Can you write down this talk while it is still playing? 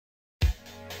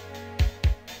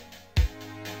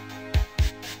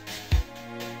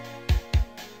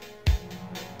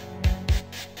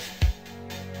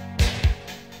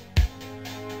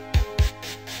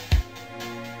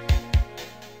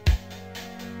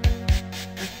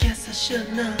I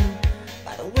should've known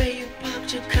by the way you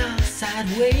parked your car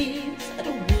sideways that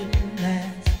it wouldn't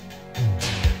last.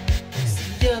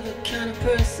 See, you're the kind of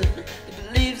person that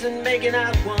believes in making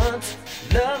out once,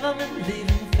 love them and leave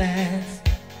them fast.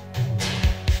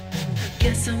 I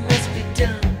guess I must be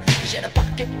dumb. She had a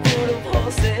pocket full of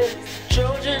horses,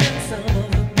 Trojan and some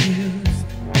of them used.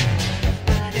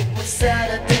 But it was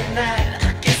Saturday night,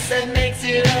 I guess that makes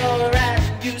it alright.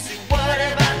 You see, what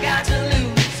have I got to lose?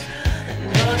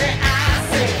 And honey, I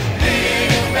say,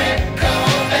 little red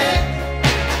Corvette,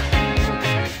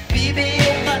 baby,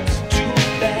 you're much too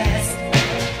fast.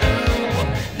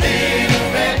 Little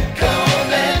red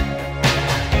Corvette,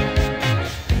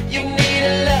 you need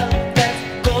a love that's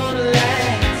gonna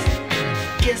last.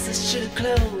 Guess I should've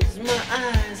closed my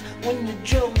eyes when you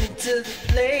drove me to the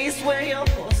place where your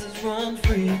horses run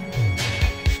free.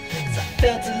 'Cause I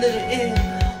felt a little ill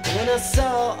when I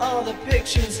saw all the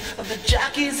pictures of the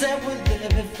jockeys that were there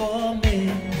before me.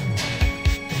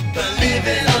 But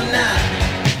living